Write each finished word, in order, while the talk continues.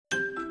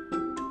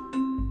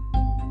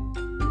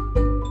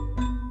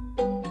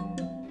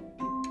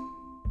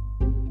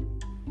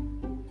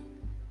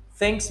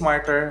Think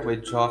Smarter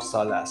with Geoff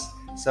Solas.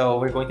 So,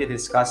 we're going to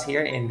discuss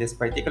here in this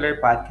particular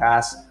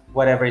podcast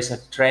whatever is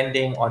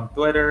trending on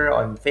Twitter,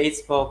 on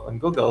Facebook, on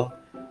Google,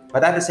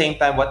 but at the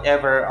same time,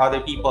 whatever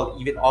other people,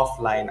 even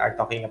offline, are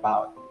talking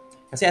about.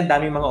 Kasi ang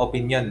dami mga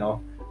opinion,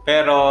 no?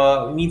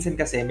 Pero minsan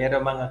kasi,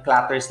 meron mga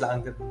clutters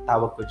lang ang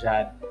tawag ko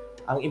dyan.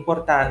 Ang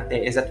importante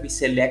is that we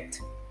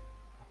select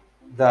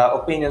the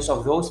opinions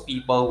of those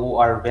people who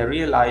are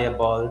very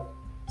reliable.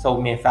 So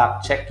may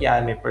fact check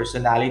yan, may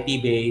personality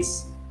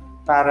base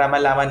para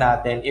malaman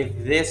natin if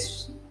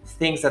these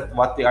things that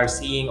what we are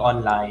seeing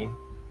online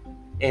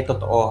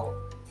totoo.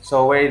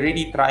 So we're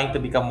really trying to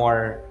become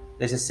more,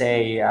 let's just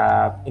say,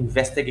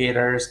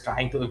 investigators,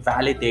 trying to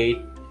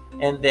validate,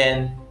 and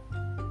then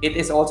it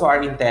is also our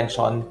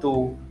intention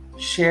to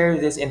share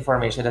this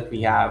information that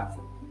we have.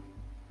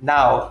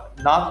 Now,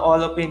 not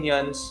all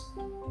opinions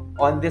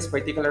on this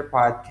particular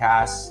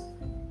podcast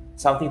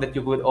something that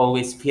you would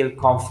always feel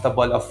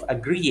comfortable of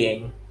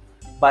agreeing,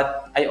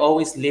 but I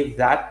always leave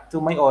that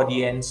to my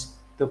audience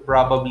to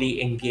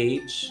probably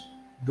engage,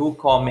 do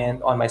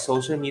comment on my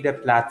social media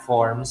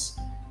platforms,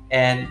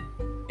 and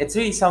it's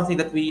really something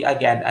that we,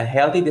 again, a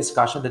healthy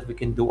discussion that we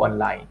can do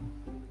online.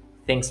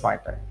 Think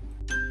smarter.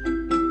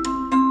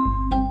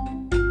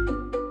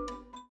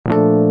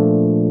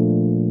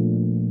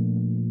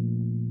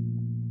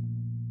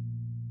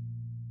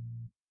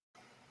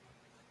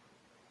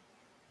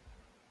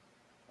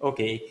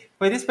 Okay.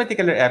 For this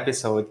particular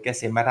episode,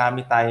 kasi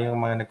marami tayong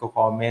mga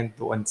nagko-comment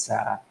doon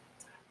sa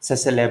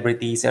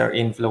celebrities or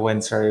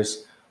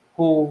influencers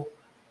who,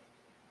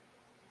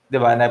 'di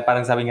ba, na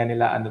parang sabi nga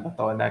nila, ano ba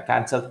 'to, na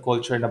cancel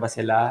culture na ba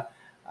sila?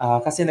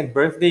 Kasi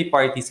nag-birthday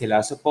party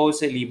sila.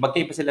 Supposedly,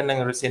 magkaiba sila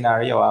ng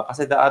scenario,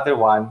 kasi the other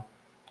one,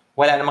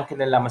 wala namang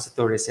kinalaman sa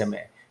tourism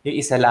eh. Yung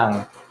isa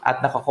lang,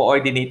 at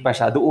naka-coordinate pa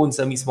siya doon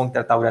sa mismong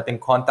tinatawag nating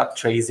contact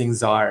tracing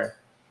czar.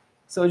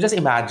 So just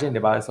imagine,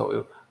 di ba?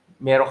 So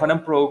meron ka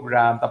ng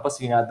program, tapos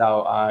yun nga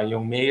daw,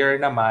 yung mayor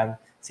naman,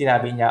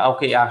 sinabi niya,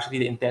 okay, actually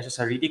the intentions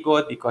are really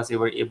good because they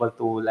were able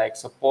to like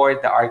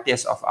support the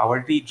artists of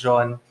our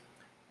region.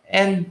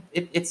 And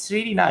it's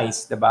really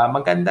nice, di ba?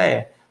 Maganda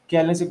eh.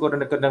 Kaya lang siguro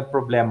nagkaroon ng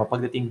problema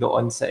pagdating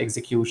doon sa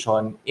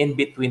execution in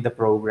between the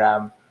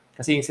program.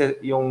 Kasi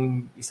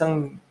yung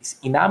isang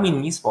inamin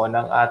mismo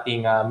ng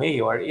ating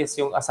mayor is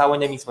yung asawa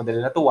niya mismo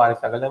dahil natuwa,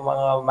 nagtagal ng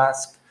mga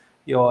mask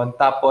yon.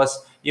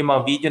 Tapos yung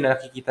mga video na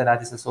nakikita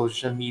natin sa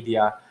social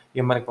media,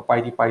 yung mga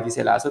nagpa-party-party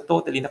sila. So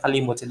totally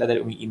nakalimot sila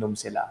dahil umiinom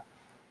sila.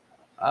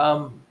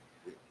 Um,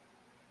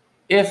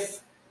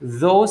 if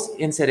those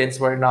incidents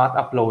were not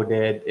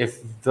uploaded,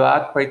 if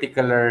that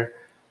particular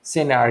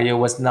scenario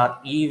was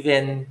not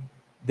even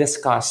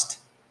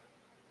discussed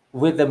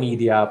with the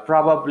media,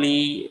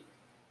 probably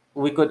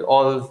we could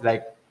all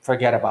like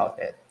forget about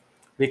it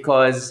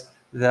because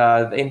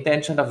the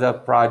intention of the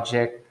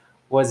project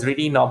was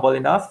really noble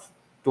enough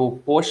to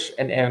push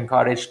and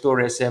encourage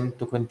tourism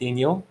to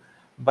continue.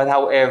 But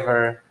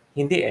however,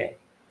 hindi eh.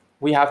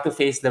 We have to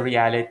face the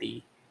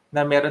reality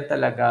na meron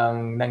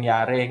talagang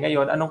nangyari.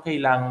 Ngayon, anong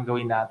kailangan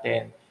gawin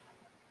natin?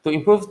 To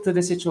improve to the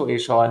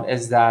situation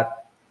is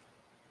that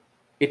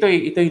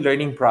ito'y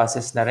learning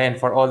process na rin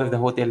for all of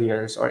the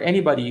hoteliers or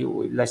anybody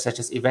like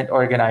such as event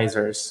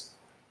organizers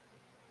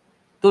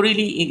to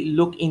really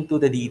look into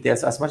the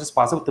details as much as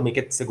possible to make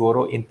it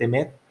siguro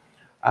intimate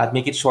at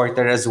make it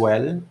shorter as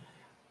well.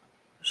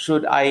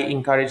 Should I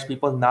encourage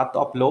people not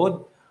to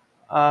upload?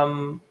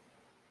 Um,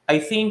 I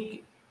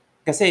think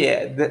kasi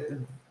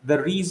the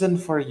reason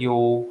for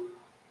you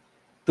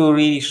to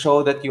really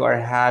show that you are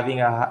having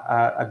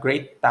a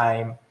great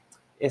time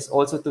is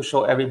also to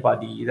show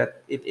everybody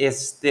that it is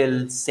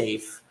still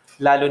safe.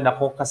 Lalo na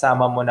kung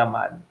kasama mo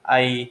naman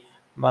ay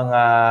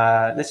mga,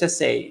 let's just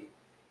say,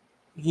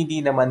 hindi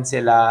naman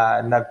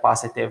sila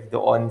nag-positive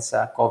doon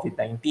sa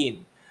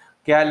COVID-19.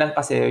 Kaya lang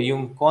kasi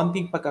yung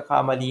konting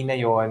pagkakamali na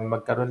yon,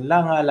 magkaroon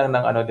lang nga lang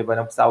ng ano, 'di ba,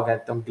 ng tawag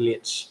natin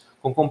glitch.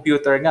 Kung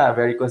computer nga,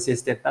 very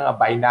consistent na nga,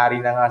 binary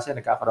na nga siya,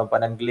 nagkakaroon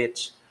pa ng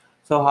glitch.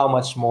 So how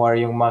much more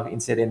yung mga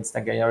incidents na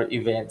ganyan or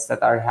events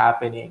that are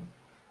happening.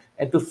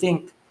 And to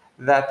think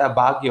that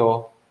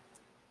Baguio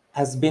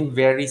has been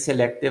very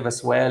selective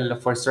as well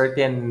for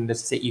certain,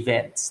 let's say,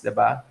 events, 'di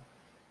ba?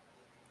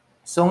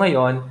 So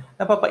ngayon,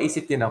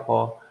 napapaisip din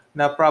ako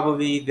na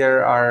probably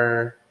there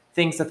are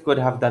things that could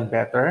have done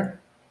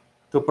better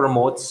to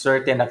promote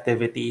certain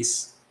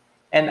activities.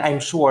 And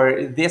I'm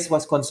sure this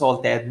was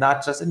consulted,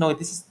 not just, no,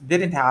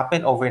 didn't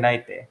happen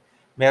overnight eh.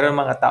 Meron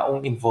mga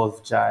taong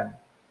involved dyan.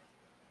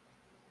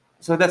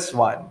 So that's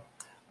one.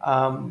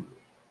 Um,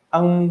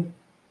 ang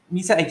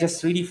Misa, I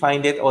just really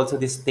find it also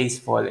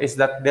distasteful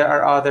is that there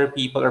are other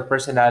people or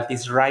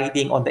personalities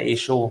riding on the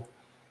issue.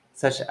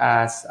 Such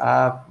as,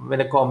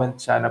 when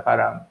nag-comment siya na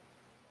parang,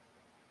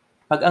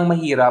 pag ang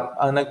mahirap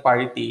ang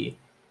nag-party,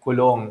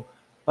 kulong.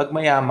 Pag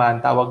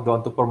mayaman, tawag doon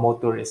to promote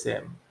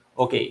tourism.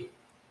 Okay.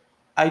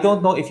 I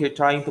don't know if you're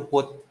trying to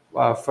put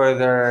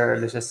further,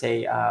 let's just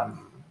say,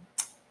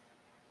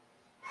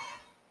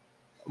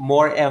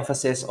 more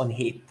emphasis on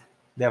hate.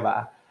 Di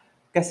ba?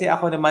 Kasi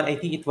ako naman, I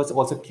think it was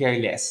also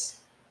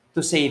careless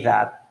to say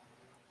that.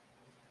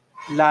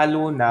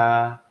 lalo na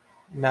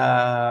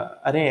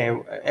ano eh,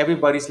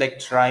 everybody's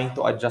like trying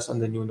to adjust on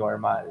the new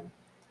normal.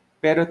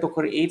 Pero to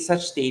create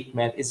such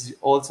statement is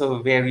also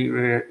very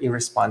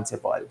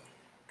irresponsible.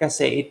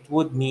 Kasi it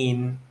would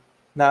mean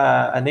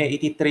na ano eh,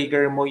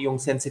 iti-trigger mo yung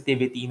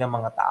sensitivity ng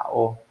mga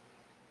tao.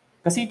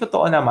 Kasi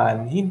totoo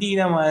naman, hindi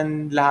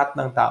naman lahat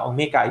ng tao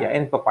may kaya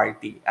and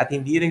pa-party. At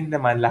hindi rin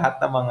naman lahat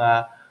ng mga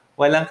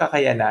walang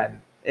kakayanan,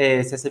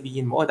 eh,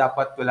 sasabihin mo, oh,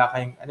 dapat wala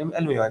kayong,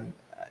 ano mo yun,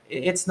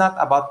 it's not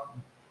about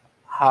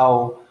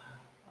how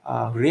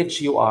rich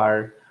you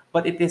are,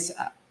 but it is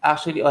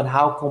actually on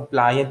how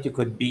compliant you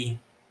could be.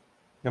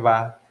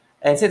 Diba?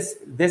 And since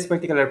this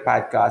particular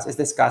podcast is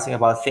discussing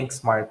about Think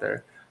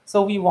Smarter,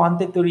 so we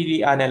wanted to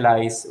really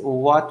analyze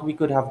what we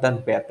could have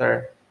done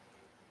better.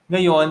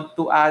 Ngayon,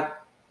 to add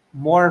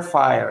more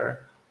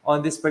fire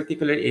on this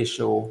particular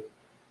issue,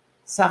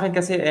 sa akin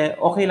kasi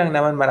okay lang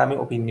naman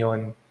maraming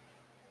opinion.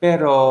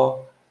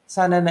 Pero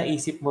sana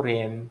naisip mo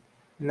rin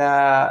na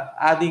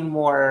adding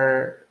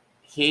more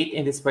hate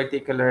in this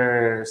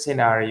particular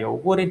scenario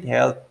wouldn't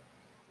help,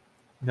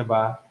 'di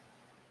ba?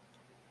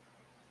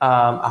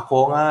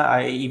 Ako nga,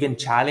 I even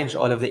challenge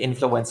all of the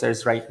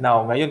influencers right now.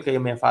 Ngayon kayo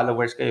may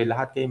followers kayo,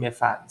 lahat kayo may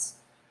fans.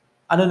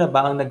 Ano na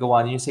ba ang nagawa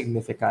niyo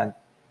significant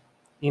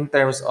in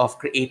terms of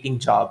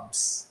creating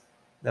jobs,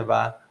 'di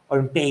ba?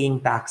 Or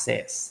paying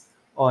taxes,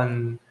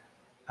 on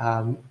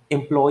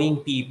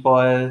employing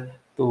people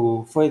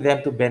to for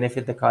them to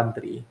benefit the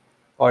country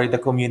or the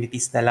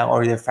communities na lang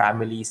or their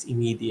families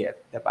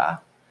immediate, 'di ba?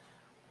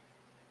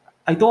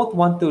 I don't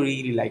want to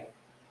really like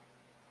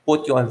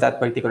put you on that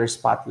particular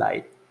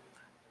spotlight.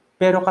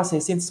 Pero kasi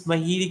since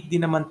mahilig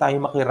din naman tayo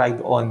makiride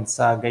on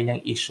sa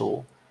ganyang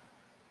issue,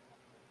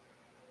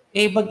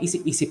 eh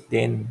mag-isip-isip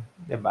din,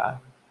 'di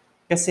ba?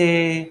 Kasi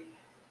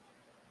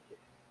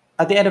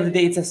at the end of the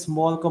day, it's a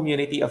small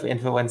community of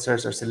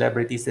influencers or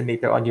celebrities, and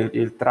later on,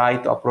 you'll try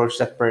to approach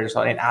that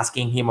person and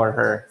asking him or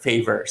her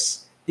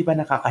favors. Di ba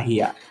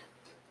nakakahiya?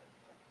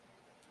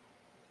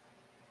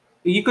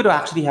 You could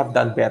actually have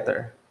done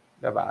better,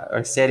 diba?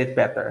 Or said it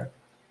better.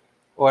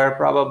 Or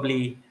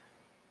probably,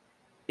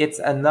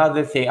 it's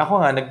another thing.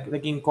 Ako nga,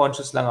 naging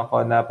conscious lang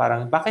ako na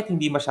parang, bakit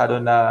hindi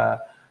masyado na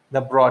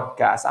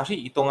broadcast?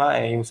 Actually, ito nga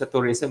yung sa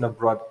tourism na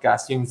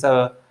broadcast. Yung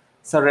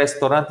sa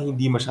restaurant,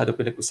 hindi masyado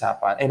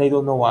pinag-usapan. And I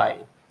don't know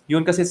why.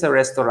 Yun kasi sa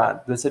restaurant,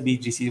 dun sa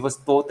BGC, was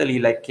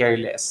totally like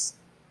careless.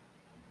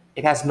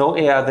 It has no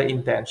other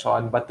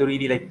intention but to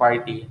really like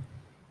party.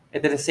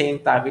 And at the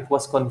same time, it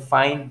was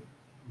confined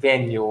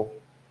venue.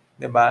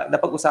 'Di ba?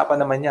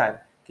 Napag-usapan naman yan.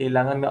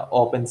 Kailangan na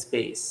open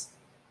space.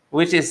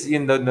 Which is,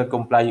 yun doon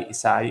nag-comply yung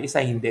isa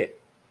hindi.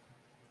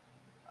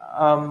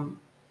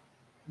 Um,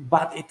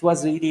 but it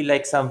was really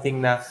like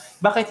something na,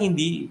 bakit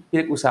hindi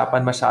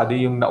pinag-usapan masyado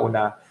yung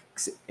nauna?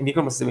 Kasi, hindi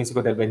ko masasabihin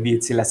siguro dahil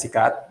hindi sila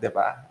sikat, di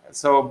ba?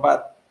 So,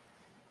 but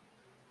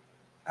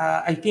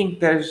I think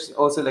there's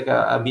also like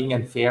a being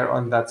unfair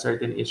on that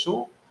certain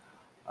issue.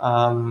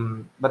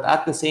 But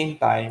at the same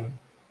time,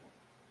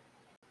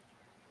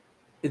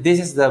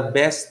 this is the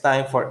best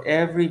time for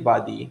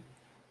everybody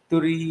to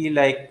really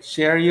like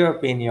share your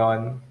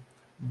opinion,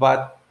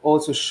 but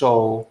also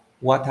show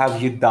what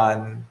have you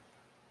done,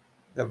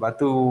 diba?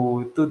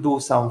 To do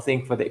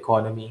something for the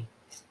economy.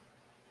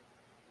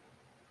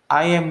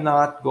 I am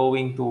not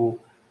going to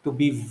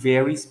be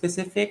very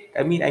specific.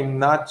 I mean, I'm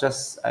not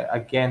just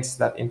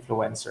against that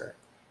influencer.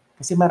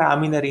 Kasi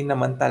marami na rin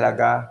naman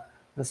talaga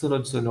na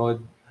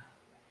sunod-sunod.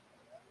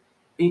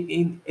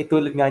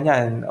 Tulad nga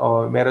niyan,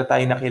 o meron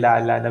tayong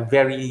nakilala na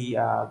very,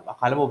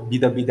 akala mo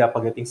bida-bida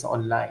pagdating sa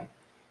online.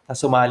 Tapos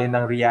sumali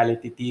ng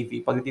reality TV.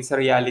 Pagdating sa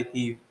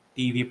reality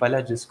TV pala,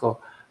 Diyos ko,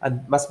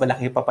 mas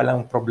malaki pa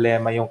palang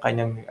problema yung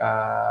kanyang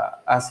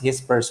as his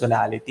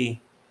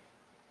personality.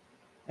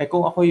 Eh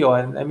kung ako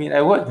yon, I mean,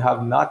 I would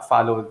have not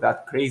followed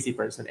that crazy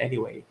person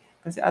anyway.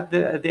 Kasi at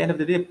the end of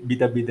the day,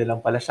 bida-bida lang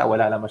pala siya,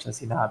 wala naman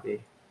siyang sinabi.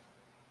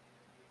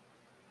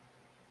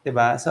 'Di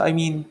ba? So I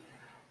mean,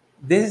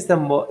 this is the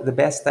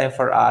best time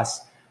for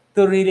us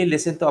to really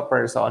listen to a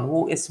person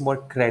who is more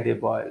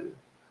credible.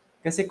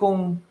 Kasi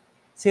kung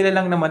sila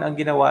lang naman ang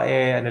ginawa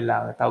ano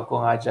lang, tawag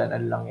ko nga diyan,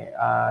 ano lang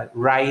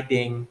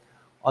riding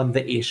on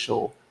the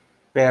issue.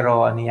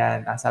 Pero ano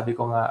yan, sabi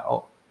ko nga,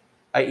 oh,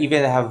 I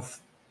even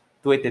have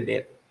tweeted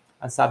it.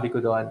 Ang sabi ko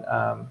doon,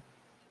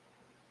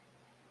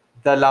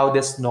 the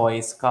loudest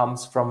noise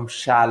comes from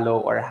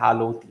shallow or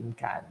hollow tin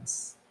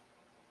cans.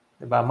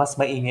 Diba? Mas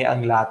maingay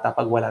ang lata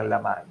pag walang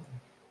laman.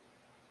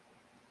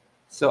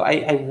 So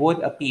I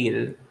would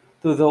appeal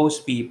to those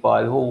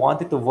people who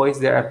wanted to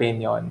voice their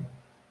opinion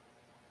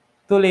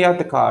to lay out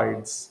the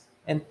cards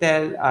and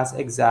tell us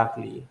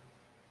exactly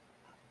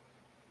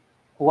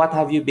what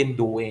have you been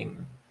doing.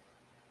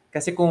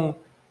 Kasi kung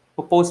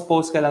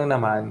post-post ka lang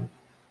naman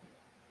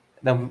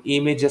ng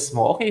images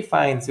mo, okay,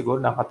 fine, siguro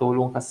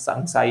nakatulong ka sa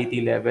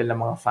anxiety level ng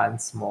mga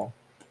fans mo.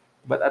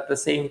 But at the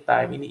same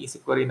time,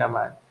 iniisip ko rin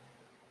naman,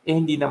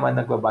 hindi naman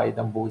nagbabayad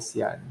ng buwis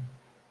yan.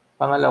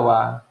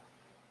 Pangalawa,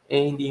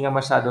 hindi nga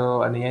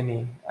masyado, ano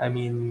yan I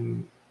mean,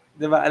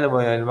 di ba, alam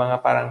mo yun, mga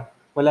parang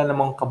wala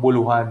namang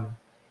kabuluhan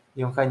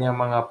yung kanyang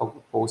mga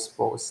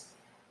pag-post-post.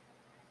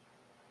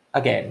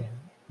 Again,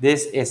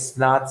 this is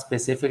not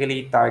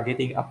specifically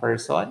targeting a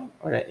person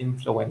or an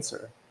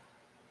influencer.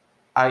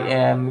 I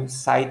am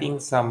citing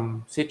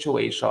some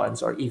situations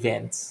or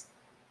events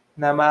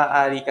na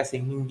maaari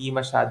kasing hindi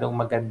masyadong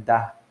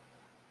maganda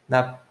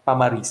na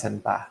pamarisan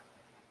pa.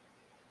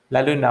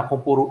 Lalo na kung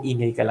puro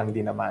ingay ka lang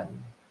din naman.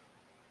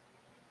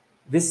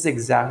 This is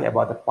exactly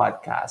about the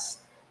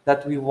podcast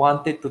that we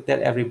wanted to tell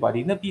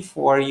everybody na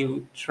before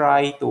you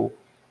try to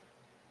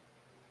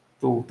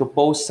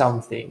post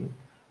something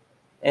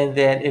and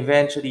then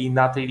eventually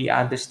not really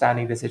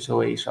understanding the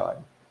situation.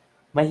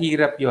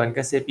 Mahirap yon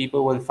kasi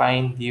people will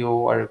find you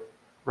or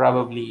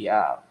probably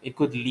it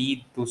could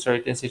lead to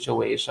certain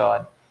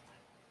situation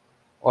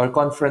or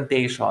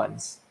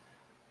confrontations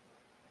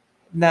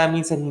na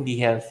minsan hindi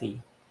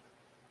healthy.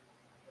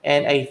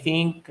 And I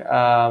think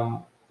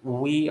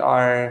we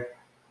are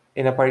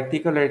in a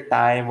particular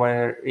time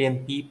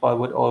wherein people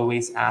would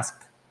always ask,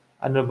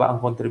 ano ba ang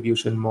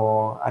contribution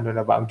mo? Ano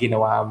na ba ang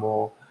ginawa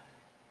mo?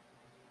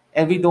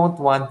 And we don't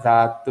want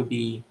that to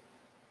be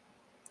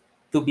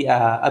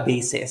a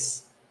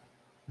basis,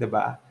 'di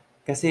ba?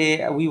 Kasi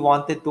we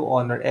wanted to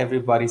honor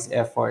everybody's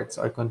efforts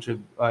or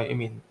I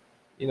mean,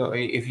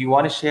 if you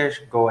want to share,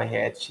 go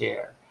ahead,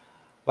 share.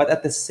 But at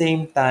the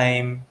same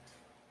time,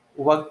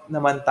 wag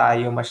naman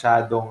tayo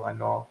masyadong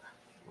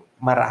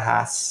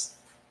marahas.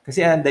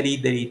 Kasi ang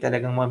dali-dali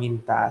talagang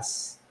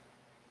mamintas.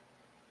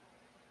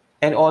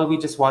 And all we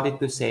just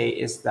wanted to say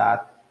is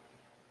that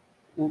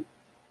u-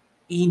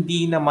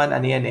 hindi naman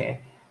ano yan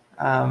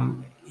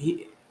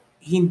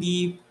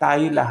hindi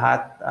tayo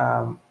lahat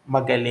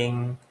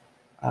magaling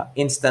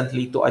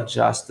instantly to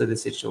adjust to the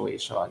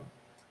situation.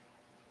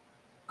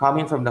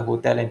 Coming from the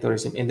hotel and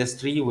tourism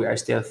industry, we are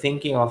still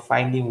thinking of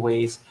finding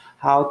ways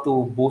how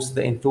to boost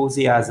the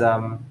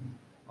enthusiasm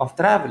of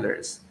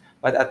travelers,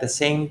 but at the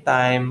same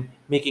time,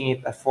 making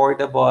it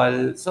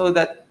affordable so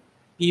that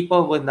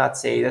people would not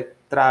say that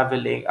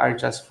traveling are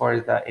just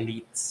for the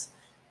elites.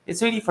 It's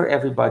really for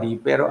everybody,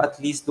 pero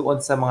at least doon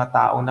sa mga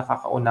taong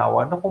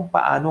nakakaunawa no kung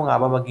paano nga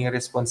ba maging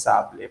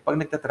responsable pag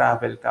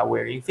nagta-travel ka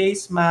wearing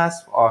face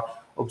mask or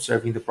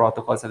observing the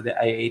protocols of the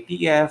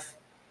IATF.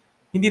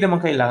 Hindi naman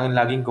kailangan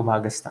laging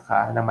gumagasta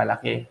ka na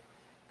malaki.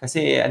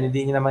 Kasi ano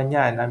din naman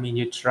yan, I mean,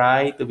 you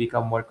try to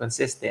become more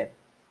consistent.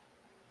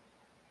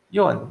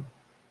 Yun,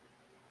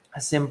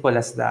 as simple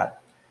as that.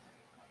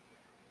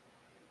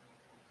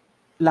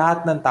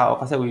 Lahat ng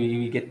tao kasi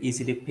we get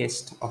easily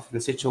pissed of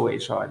the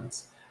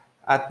situations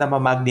at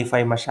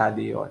namamagnify masyado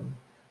yon.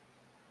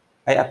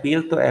 I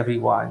appeal to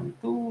everyone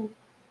to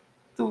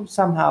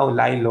somehow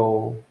lie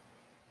low,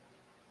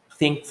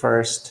 think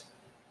first,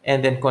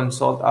 and then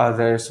consult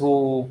others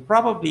who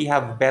probably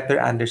have better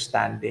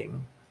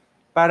understanding.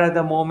 Para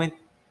the moment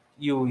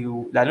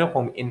you lalo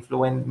kung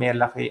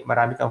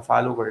marami kang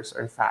followers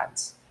or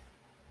fans,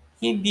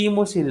 hindi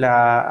mo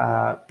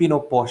sila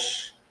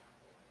pinopush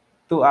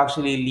to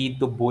actually lead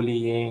to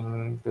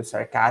bullying, to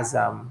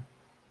sarcasm,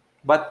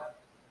 but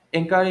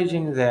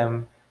encouraging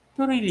them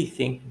to really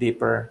think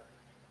deeper.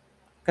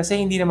 Kasi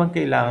hindi naman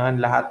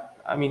kailangan lahat,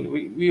 I mean,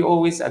 we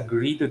always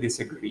agree to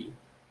disagree.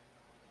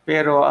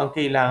 Pero ang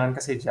kailangan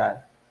kasi dyan,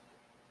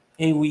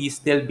 we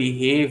still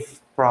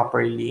behave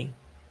properly.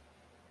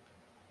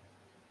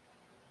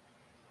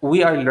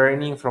 We are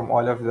learning from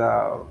all of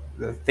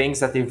the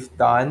things that we've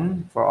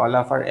done for all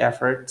of our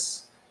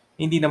efforts.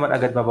 Hindi naman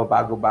agad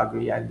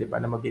mababago-bago yan, di ba,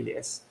 na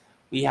mabilis.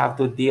 We have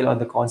to deal on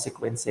the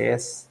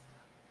consequences.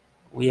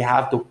 We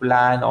have to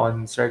plan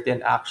on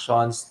certain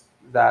actions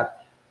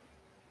that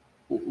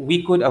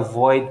we could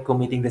avoid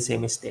committing the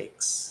same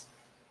mistakes.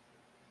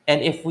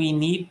 And if we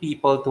need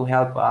people to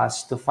help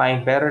us to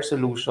find better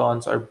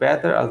solutions or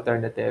better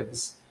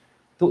alternatives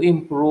to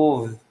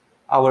improve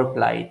our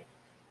plight,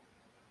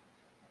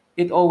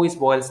 it always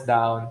boils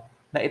down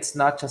na it's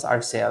not just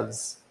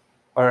ourselves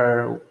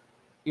or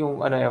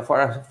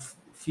for a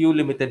few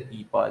limited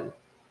people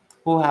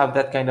who have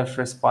that kind of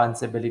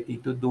responsibility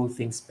to do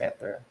things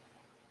better.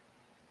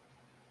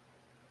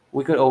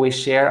 We could always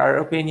share our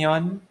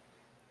opinion,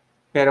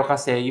 pero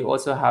kasi you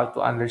also have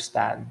to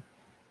understand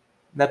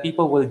that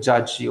people will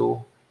judge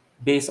you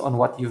based on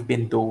what you've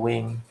been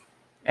doing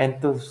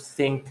and to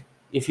think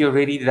if you're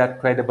really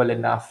that credible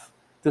enough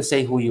to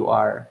say who you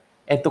are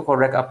and to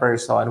correct a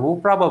person who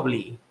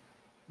probably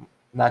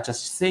not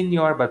just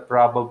senior but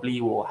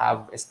probably will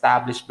have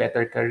established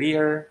better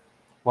career,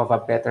 will have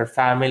a better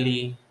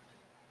family,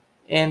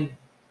 and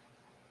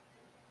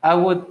I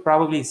would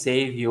probably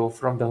save you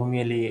from the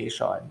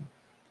humiliation.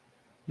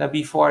 Now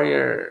before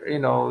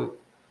you're,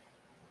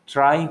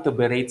 trying to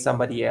berate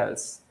somebody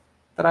else,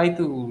 try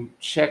to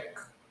check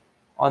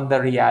on the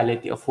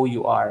reality of who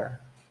you are.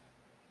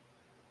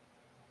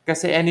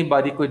 Kasi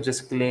anybody could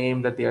just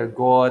claim that they are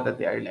good, that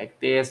they are like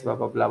this, blah,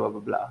 blah, blah, blah, blah,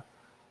 blah.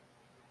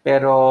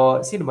 Pero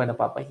sino ba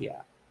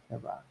napapahiya?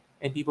 Diba?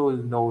 And people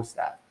will knows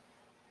that.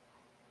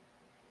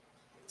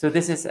 So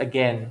this is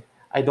again,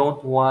 I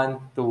don't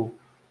want to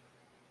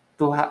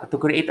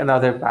create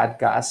another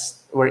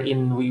podcast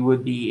wherein we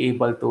would be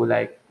able to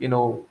like,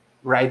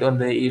 ride on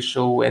the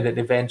issue and then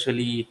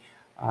eventually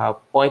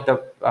point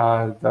up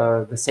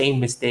the same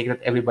mistake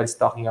that everybody's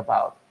talking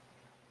about.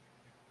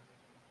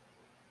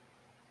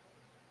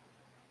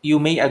 You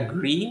may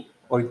agree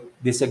or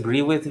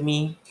disagree with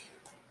me,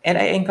 and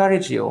I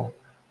encourage you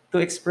to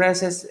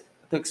express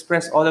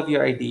all of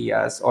your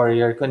ideas or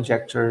your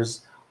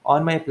conjectures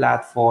on my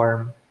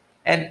platform.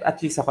 And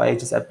at least ako, I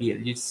just appeal.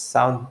 You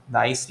sound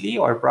nicely,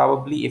 or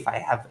probably if I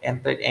have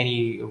entered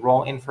any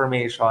wrong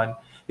information,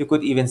 you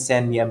could even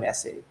send me a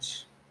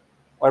message.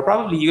 Or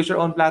probably use your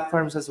own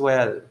platforms as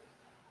well.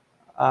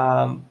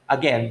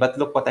 Again, but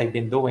look what I've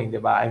been doing, di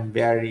ba? I'm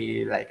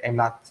very, like, I'm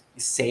not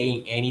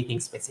saying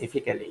anything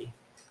specifically,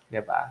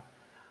 di ba?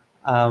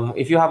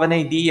 If you have an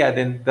idea,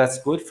 then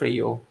that's good for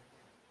you.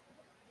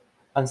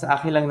 Ang sa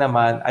akin lang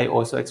naman, I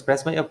also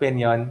express my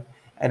opinion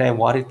and I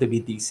want it to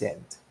be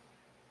decent.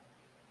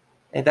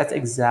 And that's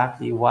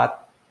exactly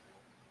what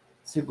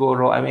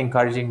siguro I'm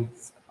encouraging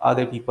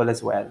other people as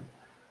well.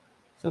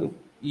 So,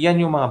 yan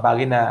yung mga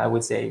bagay na I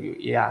would say,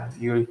 yeah,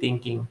 you're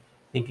thinking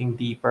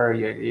deeper,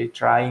 you're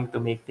trying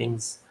to make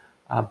things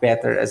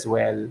better as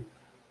well,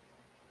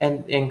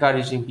 and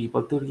encouraging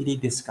people to really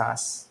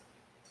discuss.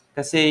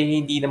 Kasi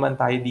hindi naman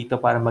tayo dito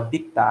para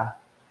magdikta,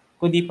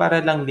 kundi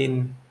para lang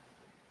din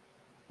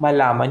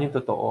malaman yung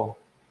totoo.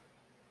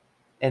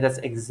 And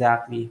that's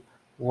exactly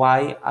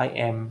why I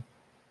am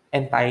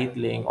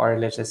entitling, or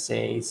let's just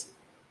say,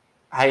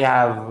 I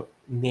have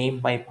named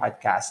my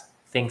podcast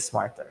Think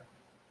Smarter.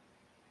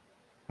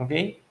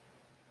 Okay?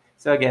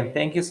 So, again,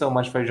 thank you so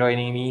much for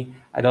joining me.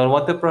 I don't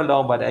want to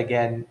prolong, but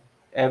again,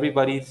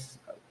 everybody's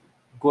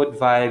good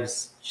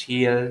vibes,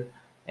 chill.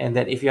 And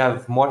then if you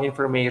have more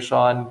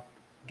information,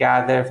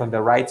 gather from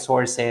the right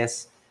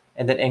sources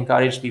and then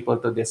encourage people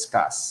to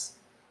discuss.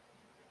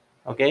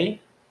 Okay?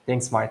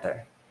 Think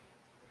smarter.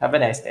 Have a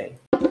nice day.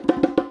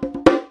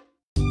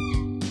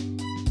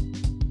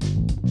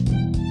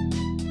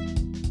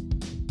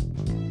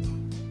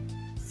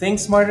 Think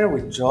Smarter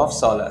with Geoff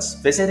Solas.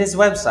 Visit his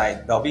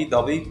website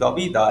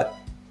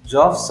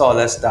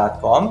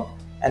www.geoffsolas.com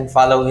and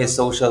follow his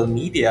social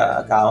media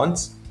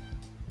accounts,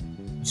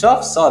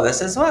 Geoff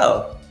Solas as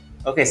well.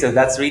 Okay, so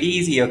that's really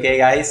easy, okay,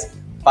 guys?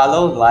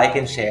 Follow, like,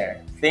 and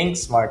share. Think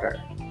Smarter.